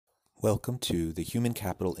Welcome to the Human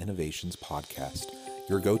Capital Innovations Podcast,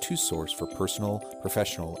 your go-to source for personal,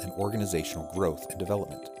 professional, and organizational growth and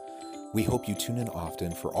development. We hope you tune in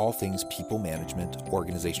often for all things people management,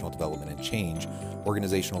 organizational development and change,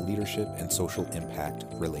 organizational leadership, and social impact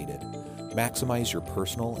related. Maximize your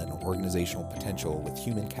personal and organizational potential with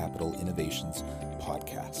Human Capital Innovations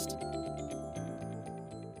Podcast.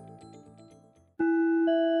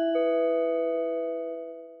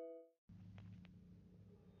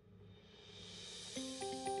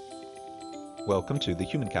 Welcome to the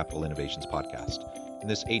Human Capital Innovations Podcast. In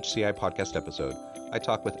this HCI podcast episode, I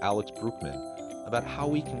talk with Alex Brueckmann about how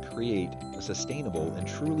we can create a sustainable and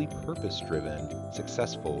truly purpose-driven,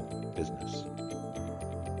 successful business.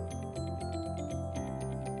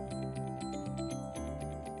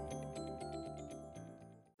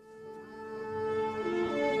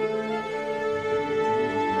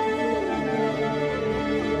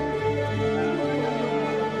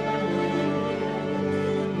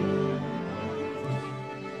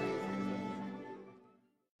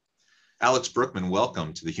 Alex Brueckmann,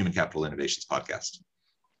 welcome to the Human Capital Innovations Podcast.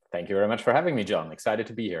 Thank you very much for having me, John. Excited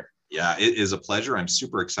to be here. Yeah, it is a pleasure. I'm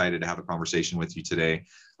super excited to have a conversation with you today.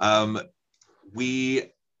 We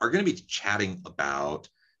are going to be chatting about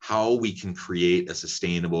how we can create a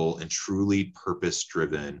sustainable and truly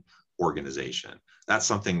purpose-driven organization. That's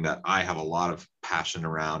something that I have a lot of passion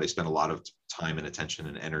around. I spend a lot of time and attention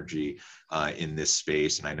and energy in this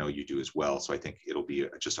space, and I know you do as well. So I think it'll be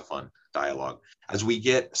just a fun dialogue. As we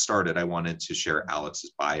get started, I wanted to share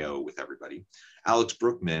Alex's bio with everybody. Alex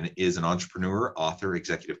Brueckmann is an entrepreneur, author,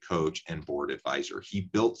 executive coach, and board advisor. He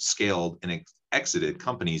built, scaled, and exited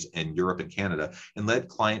companies in Europe and Canada and led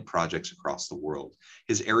client projects across the world.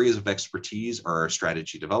 His areas of expertise are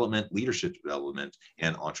strategy development, leadership development,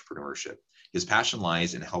 and entrepreneurship. His passion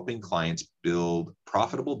lies in helping clients build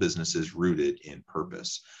profitable businesses rooted in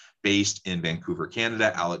purpose. Based in Vancouver,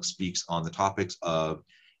 Canada, Alex speaks on the topics of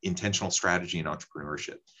intentional strategy and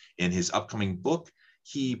entrepreneurship. In his upcoming book,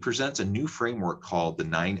 he presents a new framework called the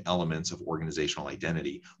 9 Elements of Organizational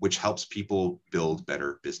Identity, which helps people build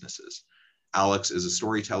better businesses. Alex is a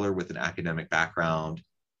storyteller with an academic background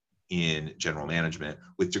in general management,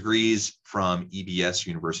 with degrees from EBS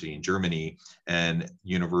University in Germany and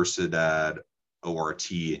Universidad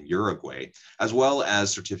ORT in Uruguay, as well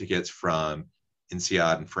as certificates from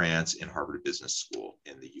INSEAD in France and Harvard Business School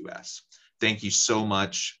in the US. Thank you so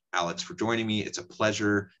much, Alex, for joining me. It's a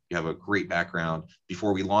pleasure. You have a great background.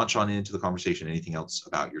 Before we launch on into the conversation, anything else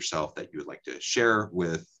about yourself that you would like to share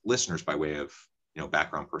with listeners by way of,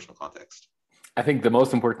 background, personal context? I think the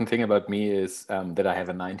most important thing about me is that I have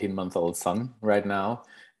a 19-month-old son right now,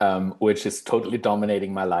 which is totally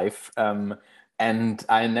dominating my life. And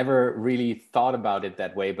I never really thought about it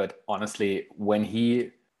that way. But honestly, when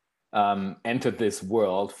he entered this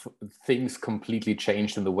world, things completely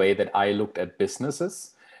changed in the way that I looked at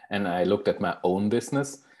businesses and I looked at my own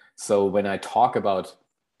business. So when I talk about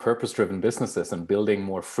purpose-driven businesses and building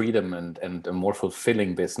more freedom and a more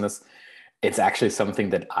fulfilling business, it's actually something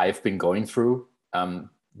that I've been going through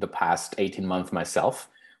the past 18 months myself,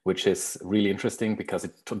 which is really interesting because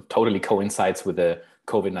it totally coincides with the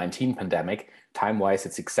COVID-19 pandemic. Time-wise,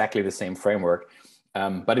 it's exactly the same framework,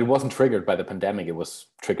 but it wasn't triggered by the pandemic. It was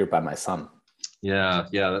triggered by my son. Yeah.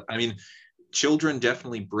 I mean, children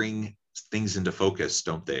definitely bring things into focus,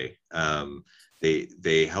 don't they?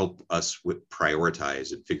 They help us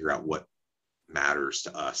prioritize and figure out what matters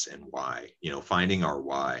to us and why, finding our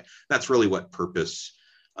why. That's really what purpose,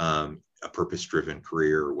 a purpose-driven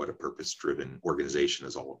career, or what a purpose-driven organization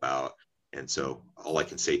is all about. And so all I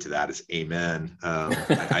can say to that is amen.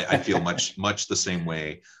 I feel much the same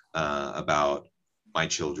way about my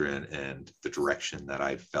children and the direction that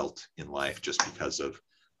I've felt in life just because of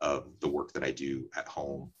the work that I do at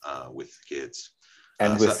home with kids.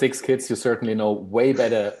 And with 6 kids, you certainly know way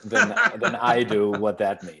better than I do what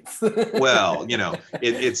that means. Well,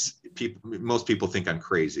 it's people. Most people think I'm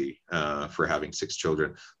crazy for having 6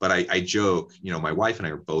 children, but I joke. My wife and I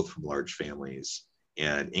are both from large families,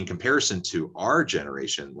 and in comparison to our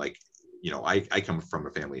generation, I come from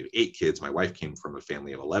a family of 8 kids. My wife came from a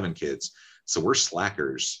family of 11 kids, so we're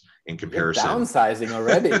slackers in comparison. You're downsizing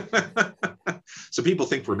already. So people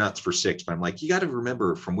think we're nuts for 6, but I'm like, you got to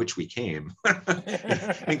remember from which we came.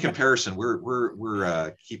 In comparison,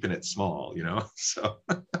 we're keeping it small, So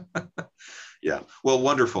yeah, well,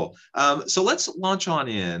 wonderful. So let's launch on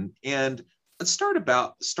in, and let's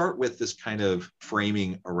start with this kind of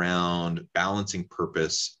framing around balancing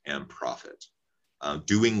purpose and profit,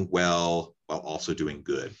 doing well while also doing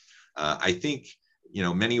good. I think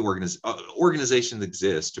many organizations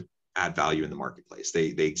exist to add value in the marketplace. They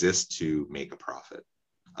exist to make a profit.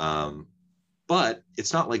 But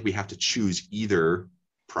it's not like we have to choose either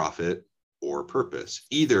profit or purpose.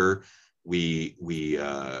 Either we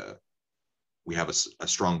have a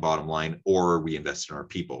strong bottom line, or we invest in our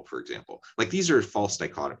people, for example. Like, these are false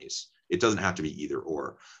dichotomies. It doesn't have to be either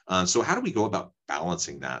or. So how do we go about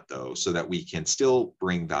balancing that, though, so that we can still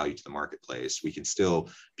bring value to the marketplace? We can still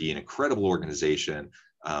be an incredible organization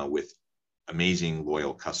with amazing,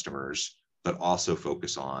 loyal customers, but also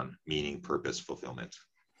focus on meaning, purpose, fulfillment.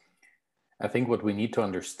 I think what we need to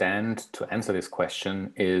understand to answer this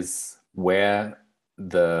question is where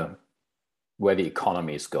the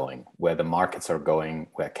economy is going, where the markets are going,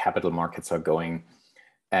 where capital markets are going,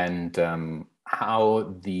 and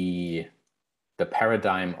how the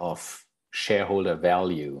paradigm of shareholder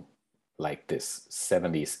value, like this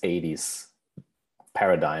 70s, 80s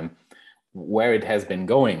paradigm, where it has been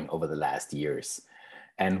going over the last years.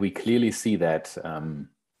 And we clearly see that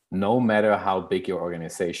no matter how big your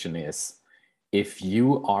organization is, if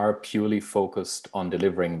you are purely focused on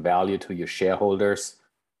delivering value to your shareholders,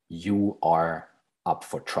 you are up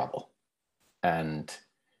for trouble. And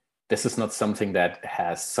this is not something that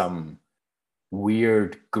has some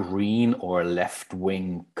weird green or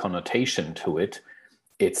left-wing connotation to it.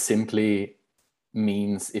 It simply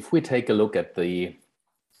means, if we take a look at the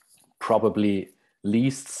probably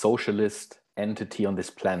least socialist entity on this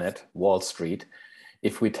planet, Wall Street,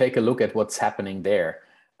 if we take a look at what's happening there,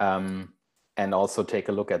 and also take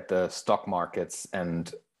a look at the stock markets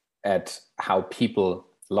and at how people,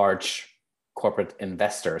 large corporate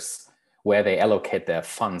investors, where they allocate their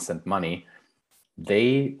funds and money,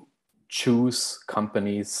 they choose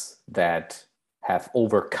companies that have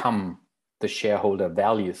overcome the shareholder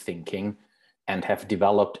value thinking and have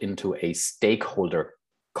developed into a stakeholder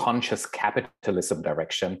conscious capitalism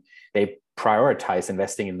direction. They prioritize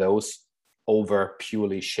investing in those over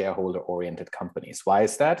purely shareholder oriented companies. Why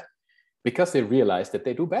is that? Because they realize that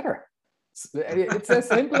they do better. It's as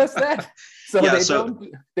simple as that. So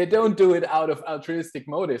they don't do it out of altruistic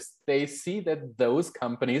motives. They see that those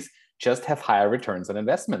companies just have higher returns on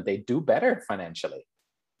investment. They do better financially.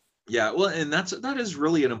 Yeah, well, and that is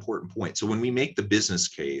really an important point. So when we make the business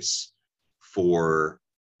case for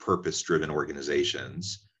purpose-driven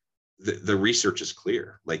organizations, the research is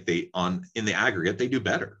clear. Like, in the aggregate, they do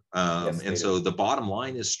better. And so the bottom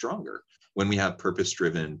line is stronger when we have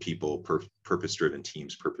purpose-driven people, purpose-driven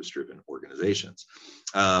teams, purpose-driven organizations.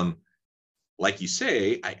 Like you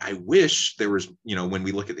say, I wish there was, when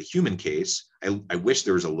we look at the human case, I wish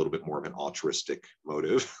there was a little bit more of an altruistic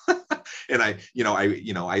motive. And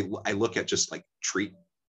I look at just like treat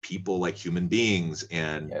people like human beings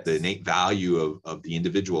and the innate value of the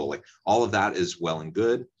individual. Like, all of that is well and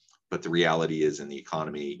good, but the reality is, in the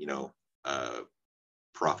economy,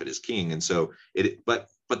 profit is king. And so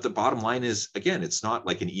but the bottom line is, again, it's not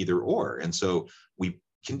like an either or. And so we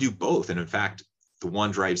can do both. And in fact, the one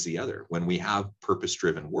drives the other. When we have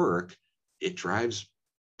purpose-driven work, it drives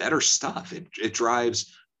better stuff. It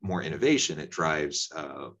drives more innovation. It drives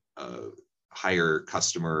higher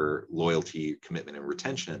customer loyalty, commitment, and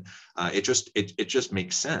retention. It just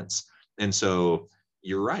makes sense. And so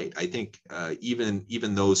you're right. I think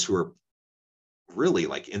even those who are really,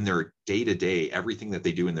 like, in their day-to-day, everything that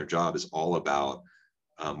they do in their job is all about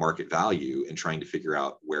market value and trying to figure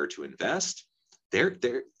out where to invest, their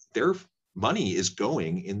money is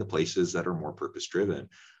going in the places that are more purpose-driven.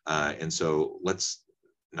 And so let's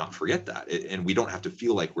not forget that. And we don't have to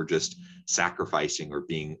feel like we're just sacrificing or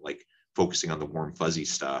being like focusing on the warm fuzzy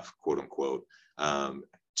stuff, quote unquote,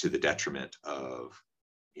 to the detriment of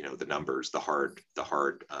the numbers, the hard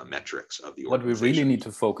metrics of the organization. What we really need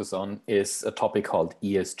to focus on is a topic called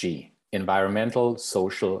ESG, environmental,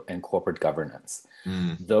 social, and corporate governance.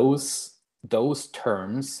 Those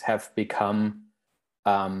terms have become,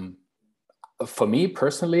 for me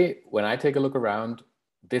personally, when I take a look around,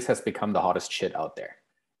 this has become the hottest shit out there.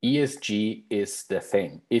 ESG is the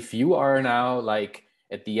thing. If you are now like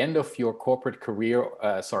at the end of your corporate career,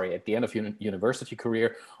 at the end of your university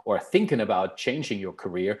career, or thinking about changing your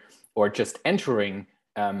career, or just entering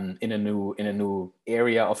in a new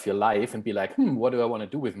area of your life and be like, what do I want to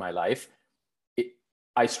do with my life?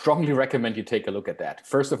 I strongly recommend you take a look at that.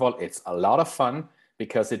 First of all, it's a lot of fun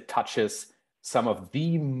because it touches some of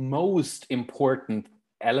the most important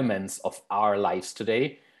elements of our lives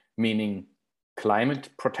today, meaning climate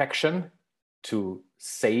protection, to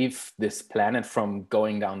save this planet from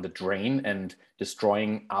going down the drain and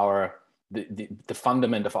destroying the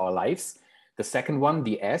fundament of our lives. The second one,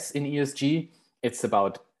 the S in ESG, it's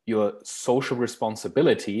about your social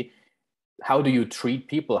responsibility. How do you treat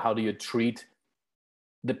people? How do you treat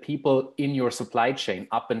the people in your supply chain,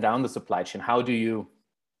 up and down the supply chain? How do you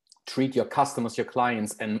treat your customers, your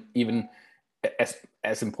clients, and even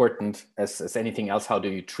as important as anything else, how do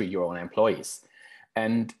you treat your own employees?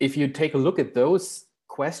 And if you take a look at those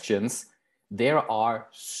questions, there are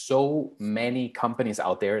so many companies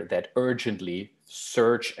out there that urgently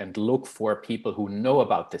search and look for people who know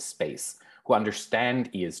about this space, who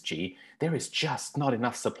understand ESG. There is just not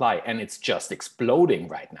enough supply, and it's just exploding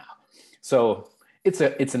right now. So it's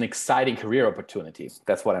an exciting career opportunity.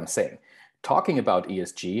 That's what I'm saying. Talking about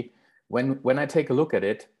ESG, when I take a look at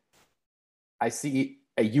it, I see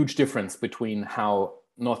a huge difference between how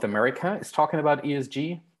North America is talking about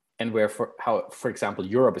ESG and how, for example,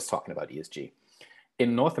 Europe is talking about ESG.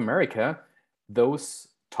 In North America, those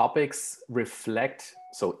topics reflect,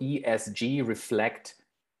 so ESG reflect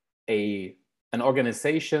an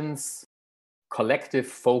organization's collective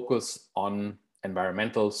focus on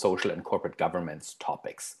environmental, social, and corporate governance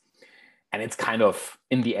topics. And it's kind of,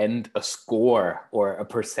 in the end, a score or a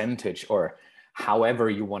percentage, or however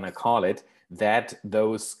you want to call it, that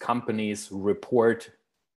those companies report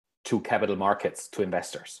to capital markets, to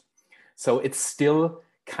investors. So it's still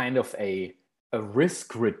kind of a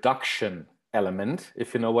risk reduction element,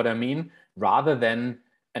 if you know what I mean, rather than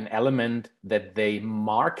an element that they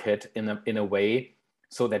market in a way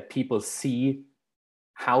so that people see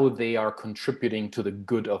how they are contributing to the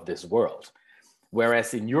good of this world.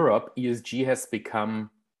 Whereas in Europe, ESG has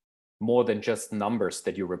become more than just numbers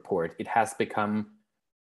that you report. It has become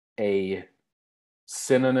a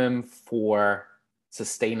synonym for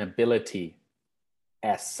sustainability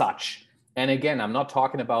as such. And again, I'm not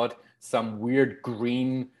talking about some weird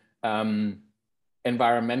green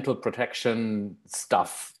environmental protection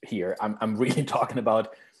stuff here. I'm really talking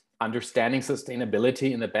about understanding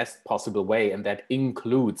sustainability in the best possible way. And that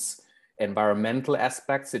includes environmental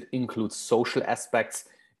aspects, it includes social aspects,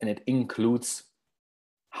 and it includes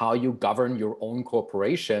how you govern your own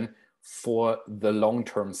corporation for the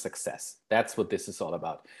long-term success. That's what this is all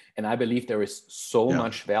about. And I believe there is so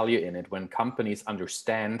much value in it when companies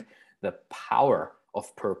understand the power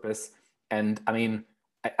of purpose. And I mean,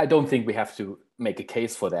 I don't think we have to make a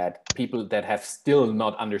case for that. People that have still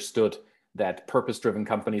not understood that purpose-driven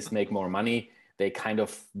companies make more money, they kind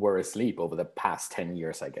of were asleep over the past 10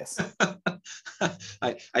 years, I guess.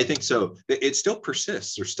 I think so. It still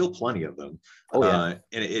persists. There's still plenty of them. Oh, yeah.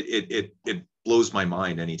 And it blows my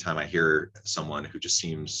mind anytime I hear someone who just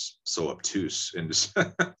seems so obtuse and just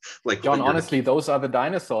like, John, honestly, those are the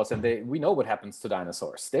dinosaurs, and we know what happens to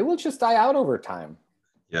dinosaurs. They will just die out over time.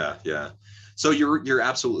 Yeah. So you're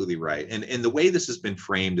absolutely right. And the way this has been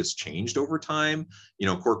framed has changed over time. You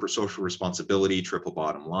know, corporate social responsibility, triple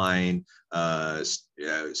bottom line,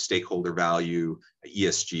 stakeholder value,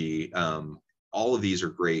 ESG, all of these are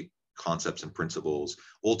great concepts and principles.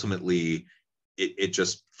 Ultimately, it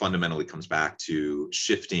just fundamentally comes back to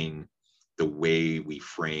shifting the way we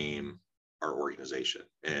frame our organization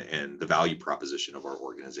and the value proposition of our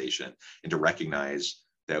organization, and to recognize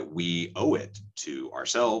that we owe it to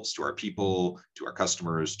ourselves, to our people, to our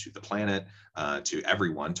customers, to the planet, to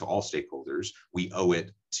everyone, to all stakeholders. We owe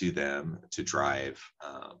it to them to drive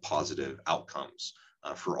positive outcomes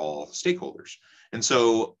for all stakeholders. And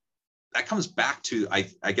so that comes back to,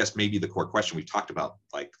 I guess, maybe the core question. We've talked about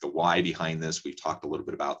like the why behind this. We've talked a little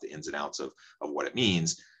bit about the ins and outs of what it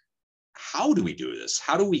means. How do we do this?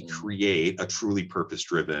 How do we create a truly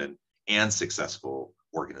purpose-driven and successful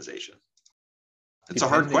organization? It's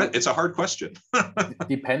a hard question.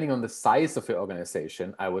 Depending on the size of your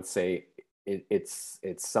organization, I would say it's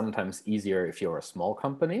sometimes easier if you're a small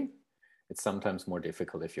company. It's sometimes more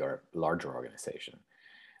difficult if you're a larger organization.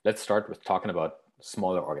 Let's start with talking about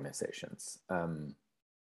smaller organizations. And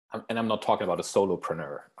I'm not talking about a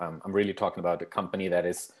solopreneur. I'm really talking about a company that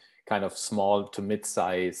is kind of small to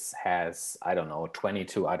mid-size, has,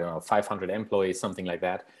 500 employees, something like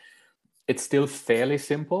that. It's still fairly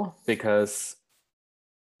simple because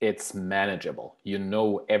it's manageable. You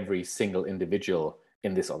know every single individual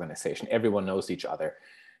in this organization. Everyone knows each other.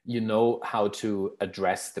 You know how to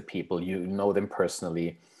address the people. You know them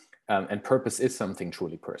personally. And purpose is something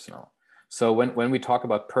truly personal. So when we talk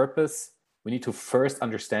about purpose, we need to first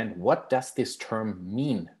understand, what does this term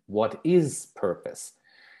mean? What is purpose?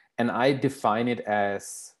 And I define it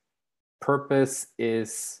as, purpose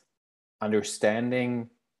is understanding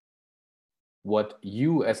what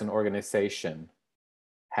you as an organization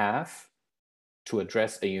have to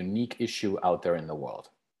address a unique issue out there in the world.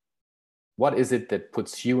 What is it that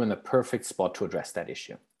puts you in the perfect spot to address that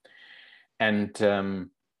issue? And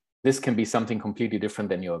this can be something completely different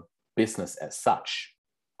than your business as such.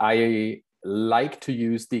 I like to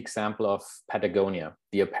use the example of Patagonia,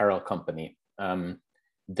 the apparel company.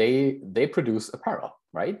 They produce apparel,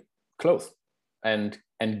 right? clothes and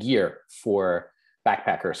gear for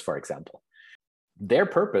backpackers, for example. Their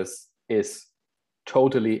purpose is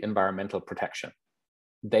totally environmental protection.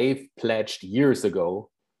 They've pledged years ago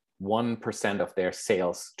 1% of their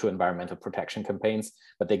sales to environmental protection campaigns,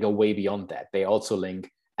 but they go way beyond that. They also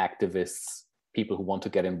link activists, people who want to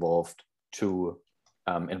get involved, to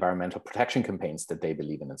environmental protection campaigns that they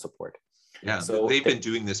believe in and support. Yeah, so they've been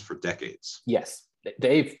doing this for decades. Yes,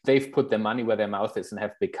 they've put their money where their mouth is and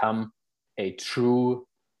have become a true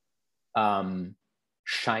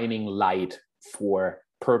shining light for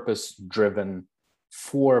purpose-driven,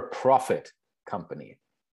 for-profit company.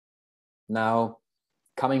 Now,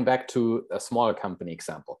 coming back to a smaller company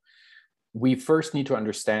example, we first need to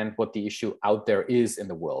understand what the issue out there is in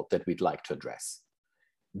the world that we'd like to address.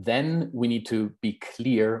 Then we need to be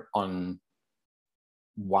clear on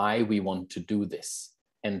why we want to do this,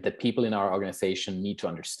 and that people in our organization need to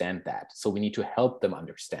understand that. So we need to help them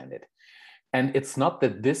understand it. And it's not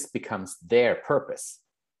that this becomes their purpose.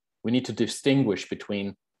 We need to distinguish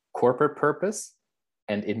between corporate purpose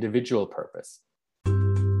and individual purpose.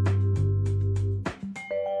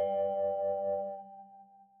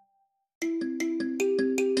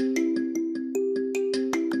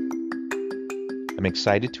 I'm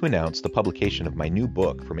excited to announce the publication of my new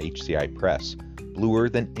book from HCI Press, Bluer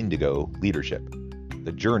Than Indigo Leadership: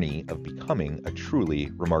 The Journey of Becoming a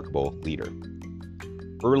Truly Remarkable Leader.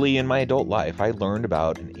 Early in my adult life, I learned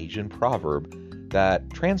about an Asian proverb that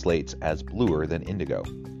translates as bluer than indigo.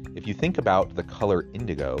 If you think about the color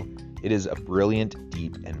indigo, it is a brilliant,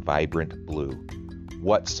 deep, and vibrant blue,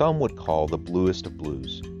 what some would call the bluest of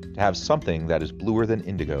blues. To have something that is bluer than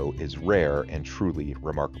indigo is rare and truly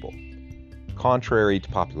remarkable. Contrary to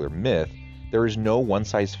popular myth, there is no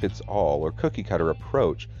one-size-fits-all or cookie-cutter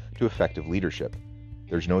approach to effective leadership.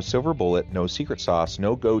 There's no silver bullet, no secret sauce,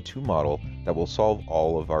 no go-to model that will solve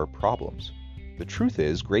all of our problems. The truth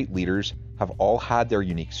is, great leaders have all had their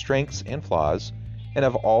unique strengths and flaws, and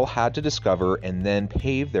have all had to discover and then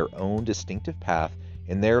pave their own distinctive path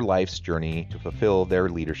in their life's journey to fulfill their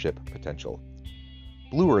leadership potential.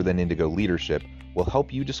 Bluer Than Indigo Leadership will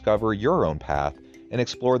help you discover your own path and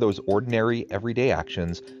explore those ordinary, everyday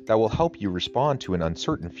actions that will help you respond to an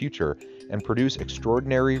uncertain future and produce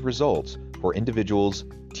extraordinary results for individuals,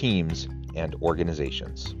 teams, and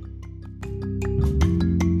organizations.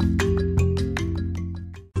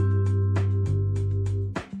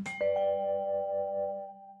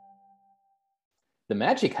 The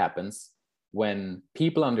magic happens when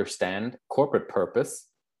people understand corporate purpose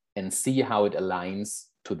and see how it aligns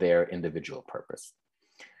to their individual purpose.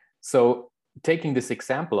 So, taking this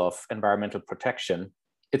example of environmental protection,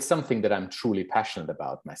 it's something that I'm truly passionate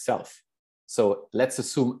about myself. So let's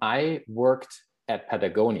assume I worked at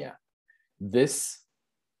Patagonia. This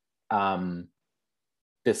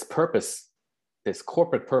purpose, this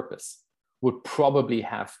corporate purpose, would probably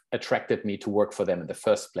have attracted me to work for them in the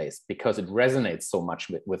first place because it resonates so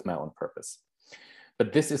much with my own purpose.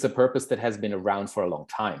 But this is a purpose that has been around for a long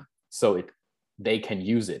time. So they can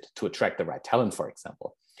use it to attract the right talent, for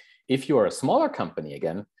example. If you are a smaller company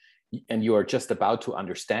again, and you are just about to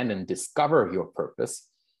understand and discover your purpose,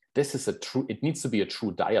 it needs to be a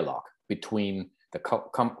true dialogue between the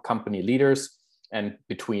company leaders and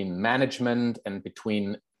between management and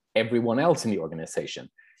between everyone else in the organization.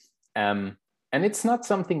 And it's not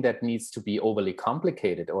something that needs to be overly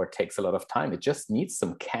complicated or takes a lot of time. It just needs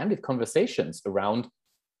some candid conversations around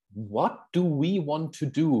what do we want to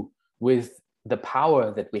do with the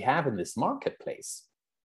power that we have in this marketplace?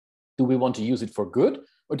 Do we want to use it for good,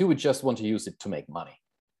 or do we just want to use it to make money?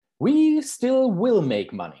 We still will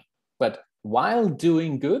make money, but while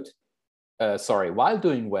doing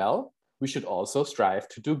well, we should also strive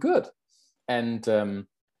to do good. And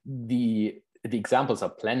the examples are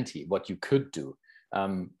plenty, what you could do.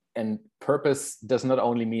 And purpose does not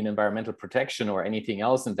only mean environmental protection or anything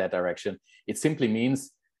else in that direction. It simply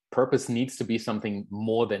means purpose needs to be something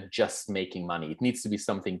more than just making money. It needs to be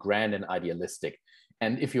something grand and idealistic.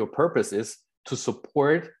 And if your purpose is to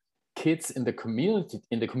support kids in the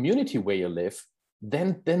community where you live,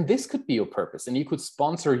 then this could be your purpose. And you could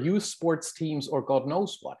sponsor youth sports teams or God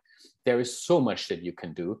knows what. There is so much that you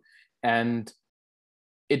can do. And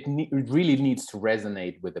it really needs to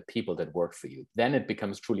resonate with the people that work for you. Then it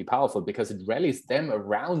becomes truly powerful because it rallies them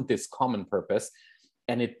around this common purpose.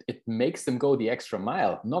 And it makes them go the extra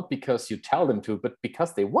mile, not because you tell them to, but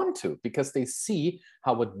because they want to, because they see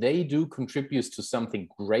how what they do contributes to something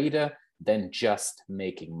greater than just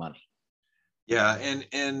making money. Yeah,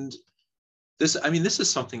 and this is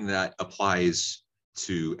something that applies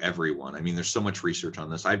to everyone. I mean, there's so much research on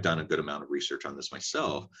this. I've done a good amount of research on this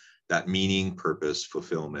myself, that meaning, purpose,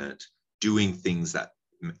 fulfillment, doing things that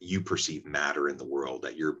you perceive matter in the world,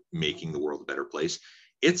 that you're making the world a better place.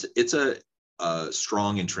 It's a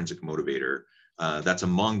strong intrinsic motivator that's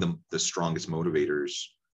among the strongest motivators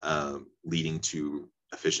leading to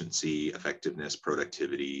efficiency, effectiveness,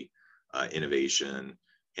 productivity, innovation,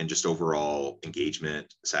 and just overall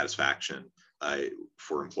engagement, satisfaction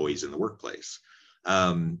for employees in the workplace.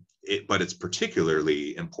 But it's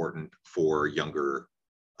particularly important for younger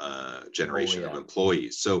generation of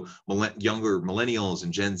employees. So younger millennials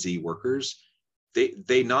and Gen Z workers,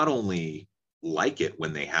 they not only like it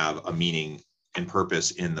when they have a meaning and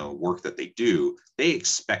purpose in the work that they do, they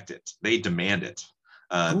expect it, they demand it.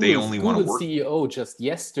 They only want to work. Google CEO just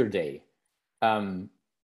yesterday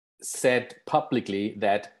said publicly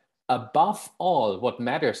that above all, what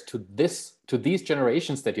matters to these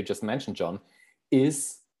generations that you just mentioned, John,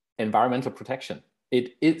 is environmental protection.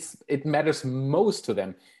 It matters most to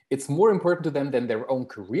them. It's more important to them than their own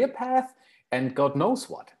career path and God knows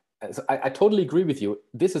what. I totally agree with you.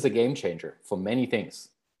 This is a game changer for many things.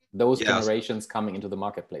 Those generations coming into the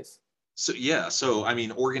marketplace. So I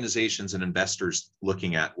mean, organizations and investors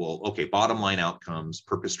looking at, well, okay, bottom line outcomes,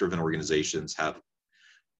 purpose-driven organizations have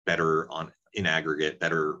better in aggregate,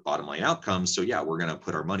 better bottom line outcomes. So yeah, we're going to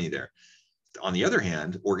put our money there. On the other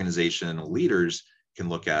hand, organizational leaders can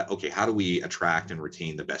look at, okay, how do we attract and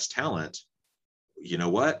retain the best talent? You know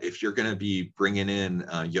what? If you're going to be bringing in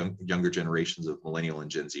younger generations of millennial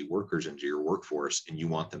and Gen Z workers into your workforce, and you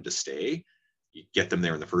want them to stay, you get them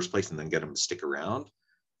there in the first place and then get them to stick around,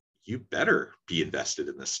 you better be invested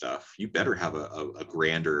in this stuff. You better have a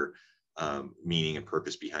grander meaning and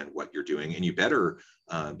purpose behind what you're doing. And you better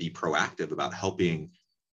be proactive about helping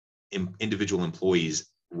individual employees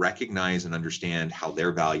recognize and understand how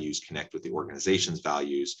their values connect with the organization's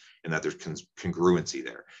values, and that there's congruency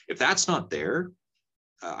there. If that's not there,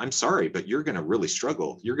 I'm sorry, but you're going to really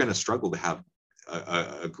struggle. You're going to struggle to have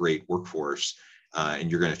a great workforce, and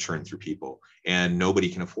you're going to churn through people, and nobody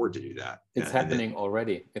can afford to do that. It's happening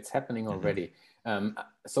already. It's happening already.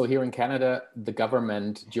 So here in Canada, the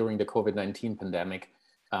government during the COVID-19 pandemic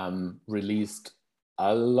released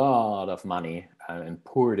a lot of money and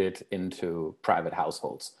poured it into private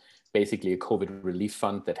households. Basically, a COVID relief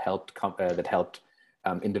fund that helped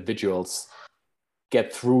individuals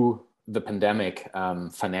get through the pandemic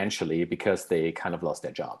financially, because they kind of lost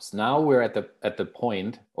their jobs. Now we're at the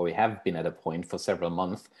point, or we have been at a point for several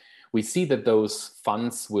months. We see that those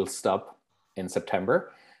funds will stop in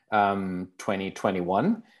September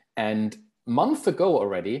 2021. And months ago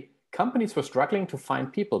already, companies were struggling to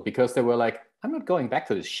find people because they were like, I'm not going back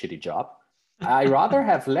to this shitty job. I rather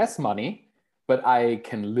have less money, but I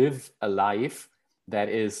can live a life that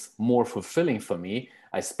is more fulfilling for me.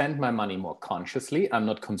 I spend my money more consciously. I'm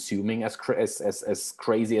not consuming as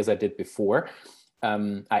crazy as I did before.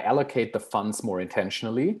 I allocate the funds more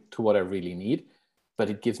intentionally to what I really need,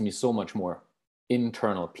 but it gives me so much more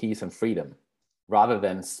internal peace and freedom, rather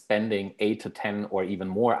than spending 8 to 10 or even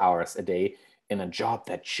more hours a day in a job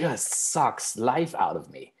that just sucks life out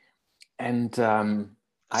of me. And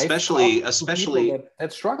especially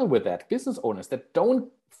that struggle with that, business owners that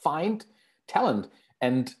don't find talent.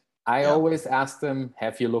 And I always ask them,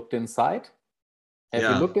 have you looked inside? Have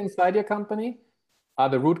you looked inside your company? Are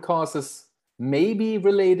the root causes maybe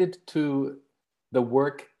related to the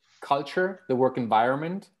work culture, the work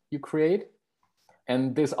environment you create?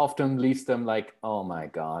 And this often leaves them like, oh my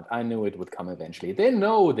God, I knew it would come eventually. They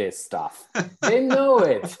know this stuff. They know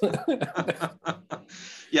it.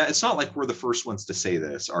 Yeah, it's not like we're the first ones to say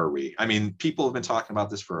this, are we? I mean, people have been talking about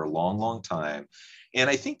this for a long, long time. And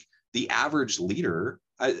I think the average leader,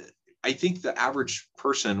 I think the average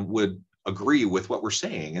person would agree with what we're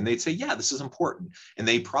saying. And they'd say, yeah, this is important. And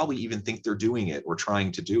they probably even think they're doing it or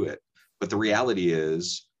trying to do it. But the reality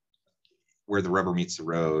is, where the rubber meets the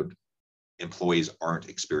road, employees aren't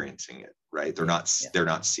experiencing it, right? They're not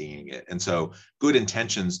seeing it. And so good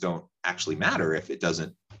intentions don't actually matter if it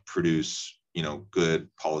doesn't produce, good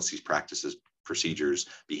policies, practices, procedures,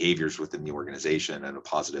 behaviors within the organization, and a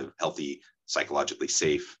positive, healthy, psychologically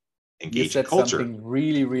safe, engaging culture. Something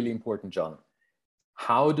really, really important, John.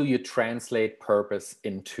 How do you translate purpose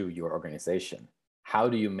into your organization? How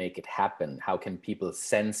do you make it happen? How can people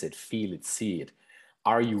sense it, feel it, see it?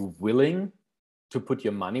 Are you willing to put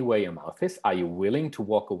your money where your mouth is? Are you willing to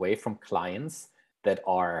walk away from clients that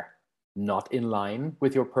are not in line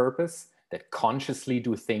with your purpose, that consciously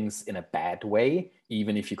do things in a bad way,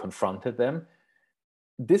 even if you confronted them?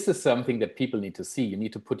 This is something that people need to see. You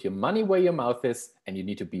need to put your money where your mouth is, and you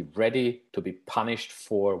need to be ready to be punished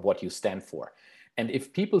for what you stand for. And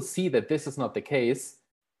if people see that this is not the case,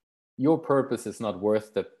 your purpose is not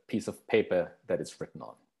worth the piece of paper that it's written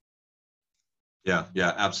on. Yeah,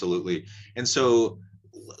 yeah, absolutely. And so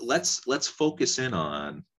let's focus in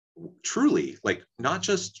on truly, like, not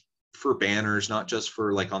just for banners, not just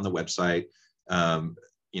for like on the website.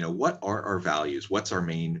 What are our values? What's our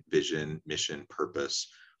main vision, mission, purpose?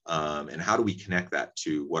 And how do we connect that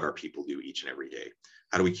to what our people do each and every day?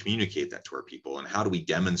 How do we communicate that to our people? And how do we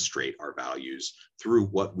demonstrate our values through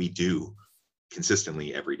what we do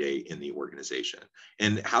consistently every day in the organization?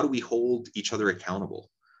 And how do we hold each other accountable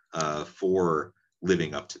for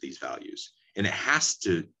living up to these values? And it has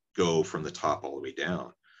to go from the top all the way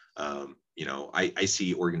down. I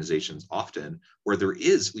see organizations often where there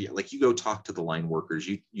is, like, you go talk to the line workers,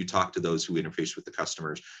 you talk to those who interface with the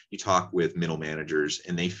customers, you talk with middle managers,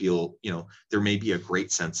 and they feel, there may be a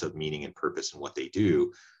great sense of meaning and purpose in what they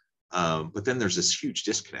do. But then there's this huge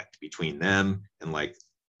disconnect between them and like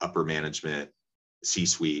upper management,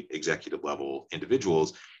 C-suite, executive level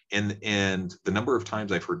individuals. And the number of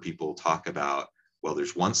times I've heard people talk about, well,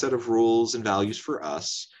 there's one set of rules and values for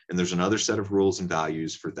us, and there's another set of rules and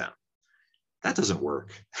values for them. That doesn't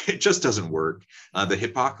work. It just doesn't work. The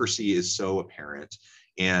hypocrisy is so apparent,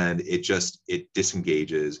 and it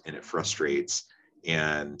disengages and it frustrates,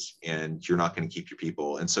 and you're not going to keep your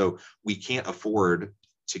people. And so we can't afford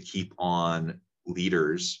to keep on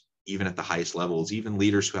leaders, even at the highest levels, even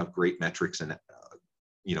leaders who have great metrics and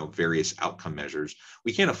various outcome measures.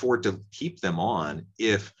 We can't afford to keep them on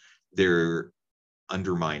if they're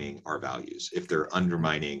undermining our values, if they're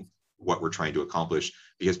undermining what we're trying to accomplish,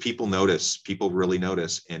 because people really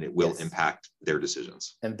notice, and it will impact their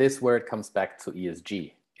decisions. And this where it comes back to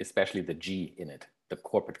ESG, especially the G in it, the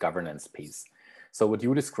corporate governance piece. So what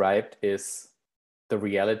you described is the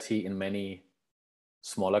reality in many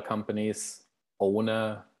smaller companies,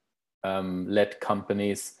 owner-led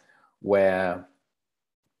companies, where,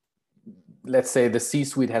 let's say, the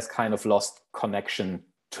C-suite has kind of lost connection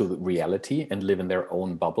to reality and live in their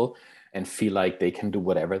own bubble and feel like they can do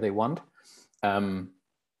whatever they want.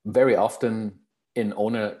 Very often in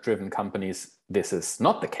owner-driven companies, this is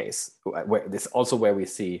not the case. This is also where we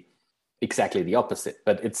see exactly the opposite.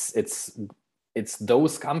 But it's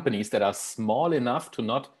those companies that are small enough to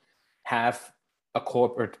not have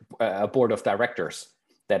a board of directors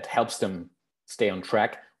that helps them stay on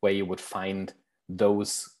track, where you would find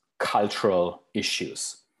those cultural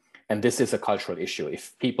issues. And this is a cultural issue.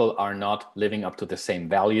 If people are not living up to the same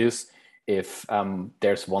values, if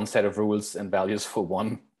there's one set of rules and values for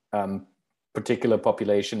one particular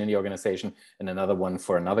population in the organization and another one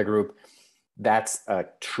for another group, that's a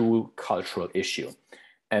true cultural issue.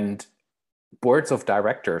 And boards of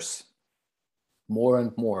directors more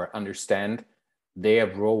and more understand their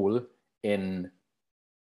role in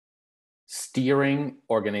steering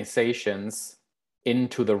organizations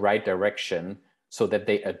into the right direction so that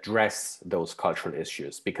they address those cultural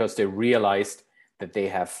issues, because they realized that they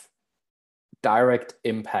have direct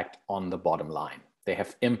impact on the bottom line. They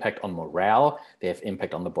have impact on morale, they have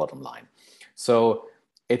impact on the bottom line. So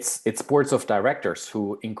it's boards of directors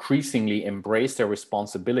who increasingly embrace their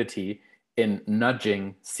responsibility in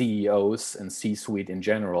nudging CEOs and C-suite in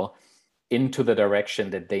general into the direction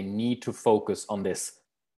that they need to focus on this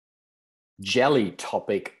jelly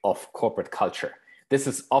topic of corporate culture. This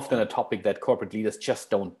is often a topic that corporate leaders just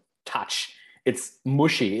don't touch. It's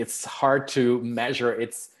mushy, it's hard to measure,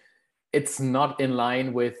 it's not in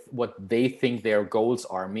line with what they think their goals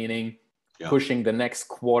are, meaning pushing the next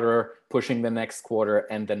quarter,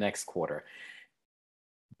 and the next quarter.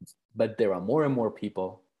 But there are more and more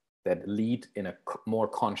people that lead in a more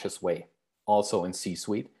conscious way, also in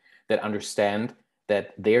C-suite, that understand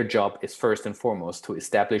that their job is first and foremost to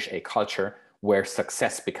establish a culture where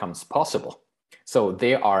success becomes possible. So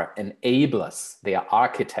they are enablers, they are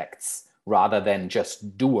architects rather than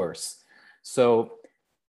just doers. So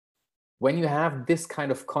when you have this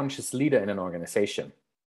kind of conscious leader in an organization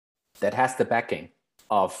that has the backing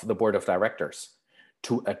of the board of directors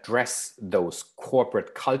to address those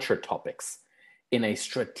corporate culture topics in a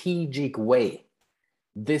strategic way,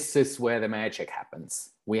 this is where the magic happens.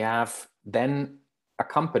 We have then a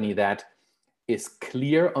company that is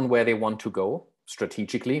clear on where they want to go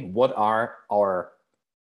strategically. What are our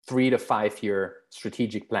 3 to 5 year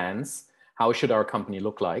strategic plans? How should our company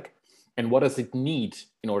look like? And what does it need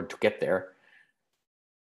in order to get there?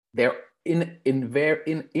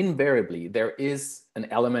 Invariably, there is an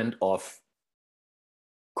element of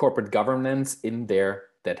corporate governance in there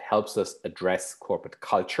that helps us address corporate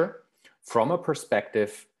culture from a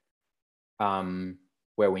perspective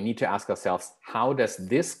where we need to ask ourselves, how does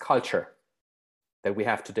this culture that we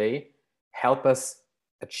have today help us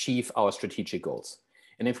achieve our strategic goals.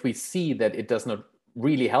 And if we see that it does not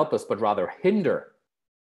really help us, but rather hinder,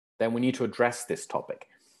 then we need to address this topic.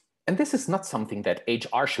 And this is not something that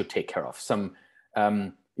HR should take care of.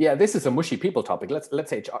 This is a mushy people topic.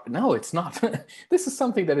 Let's HR. No, it's not. This is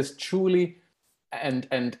something that is truly,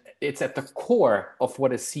 and it's at the core of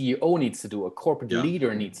what a CEO needs to do, a corporate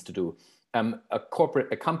leader needs to do,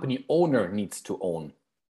 a company owner needs to own.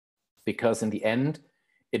 Because in the end,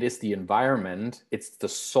 it is the environment, it's the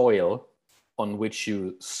soil on which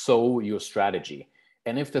you sow your strategy.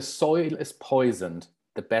 And if the soil is poisoned,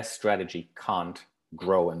 the best strategy can't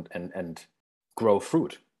grow and grow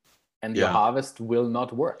fruit. And your harvest will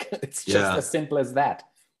not work. It's just as simple as that.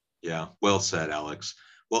 Yeah, well said, Alex.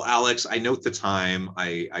 Well, Alex, I note the time.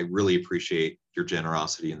 I really appreciate your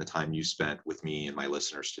generosity and the time you spent with me and my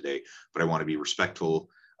listeners today, but I want to be respectful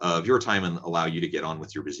of your time and allow you to get on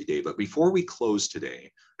with your busy day. But before we close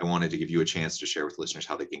today, I wanted to give you a chance to share with listeners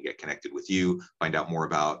how they can get connected with you, find out more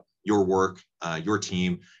about your work, your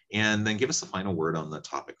team, and then give us the final word on the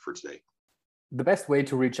topic for today. The best way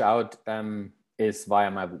to reach out is via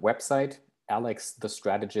my website,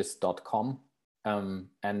 alexthestrategist.com. And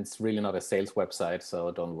it's really not a sales website, so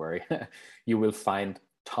don't worry. You will find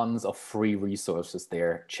tons of free resources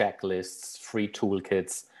there, checklists, free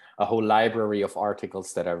toolkits, a whole library of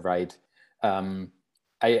articles that I write. I'm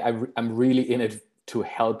really in it to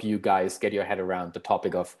help you guys get your head around the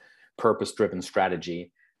topic of purpose-driven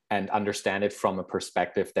strategy and understand it from a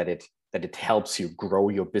perspective that it helps you grow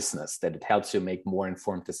your business, that it helps you make more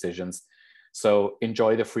informed decisions. So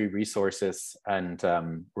enjoy the free resources and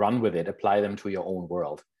run with it, apply them to your own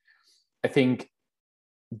world. I think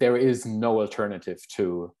there is no alternative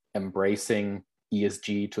to embracing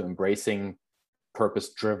ESG, to embracing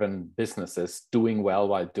purpose-driven businesses, doing well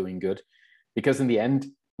while doing good. Because in the end,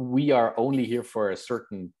 we are only here for a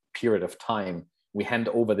certain period of time. We hand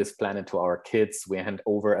over this planet to our kids. We hand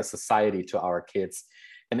over a society to our kids.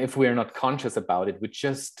 And if we're not conscious about it, we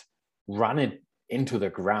just run it into the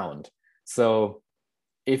ground. So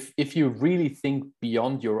if you really think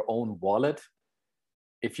beyond your own wallet,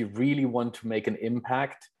 if you really want to make an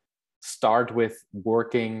impact, start with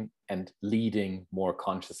working and leading more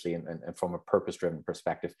consciously and from a purpose-driven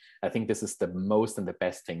perspective. I think this is the most and the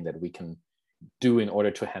best thing that we can do in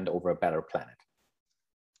order to hand over a better planet.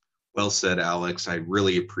 Well said, Alex. I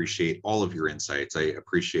really appreciate all of your insights. I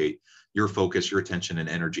appreciate your focus, your attention, and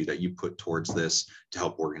energy that you put towards this to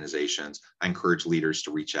help organizations. I encourage leaders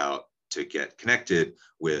to reach out to get connected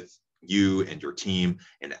with you and your team.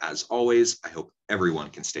 And as always, I hope everyone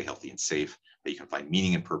can stay healthy and safe, that you can find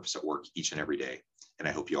meaning and purpose at work each and every day. And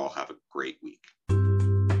I hope you all have a great week.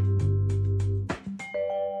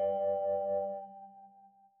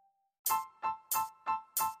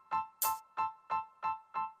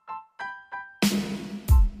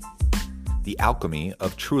 The alchemy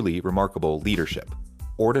of truly remarkable leadership.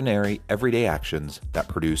 Ordinary, everyday actions that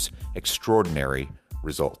produce extraordinary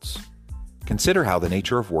results. Consider how the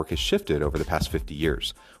nature of work has shifted over the past 50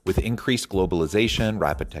 years. With increased globalization,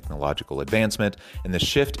 rapid technological advancement, and the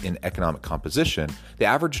shift in economic composition, the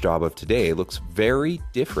average job of today looks very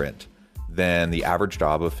different than the average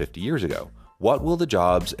job of 50 years ago. What will the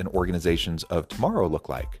jobs and organizations of tomorrow look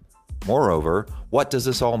like? Moreover, what does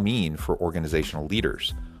this all mean for organizational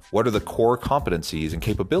leaders? What are the core competencies and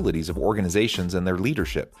capabilities of organizations and their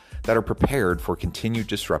leadership that are prepared for continued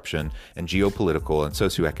disruption and geopolitical and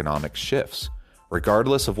socioeconomic shifts?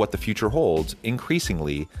 Regardless of what the future holds,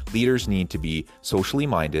 increasingly, leaders need to be socially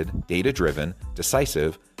minded, data-driven,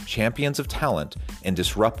 decisive, champions of talent, and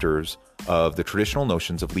disruptors of the traditional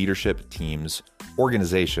notions of leadership, teams,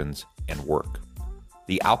 organizations, and work.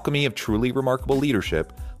 The alchemy of truly remarkable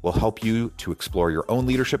leadership will help you to explore your own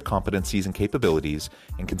leadership competencies and capabilities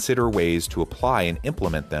and consider ways to apply and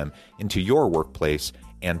implement them into your workplace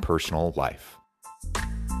and personal life.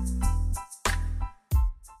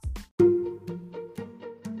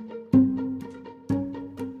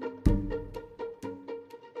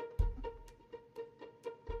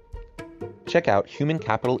 Check out Human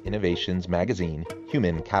Capital Innovations magazine,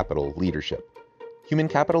 Human Capital Leadership. Human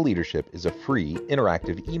Capital Leadership is a free,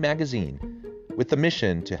 interactive e-magazine with the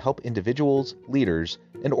mission to help individuals, leaders,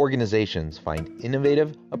 and organizations find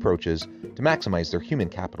innovative approaches to maximize their human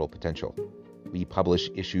capital potential. We publish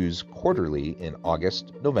issues quarterly in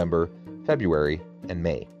August, November, February, and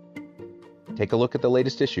May. Take a look at the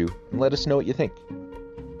latest issue and let us know what you think.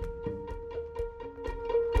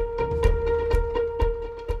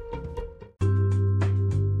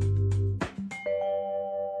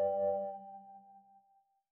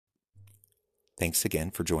 Thanks again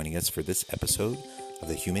for joining us for this episode of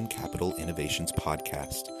the Human Capital Innovations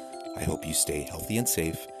Podcast. I hope you stay healthy and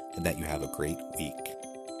safe and that you have a great week.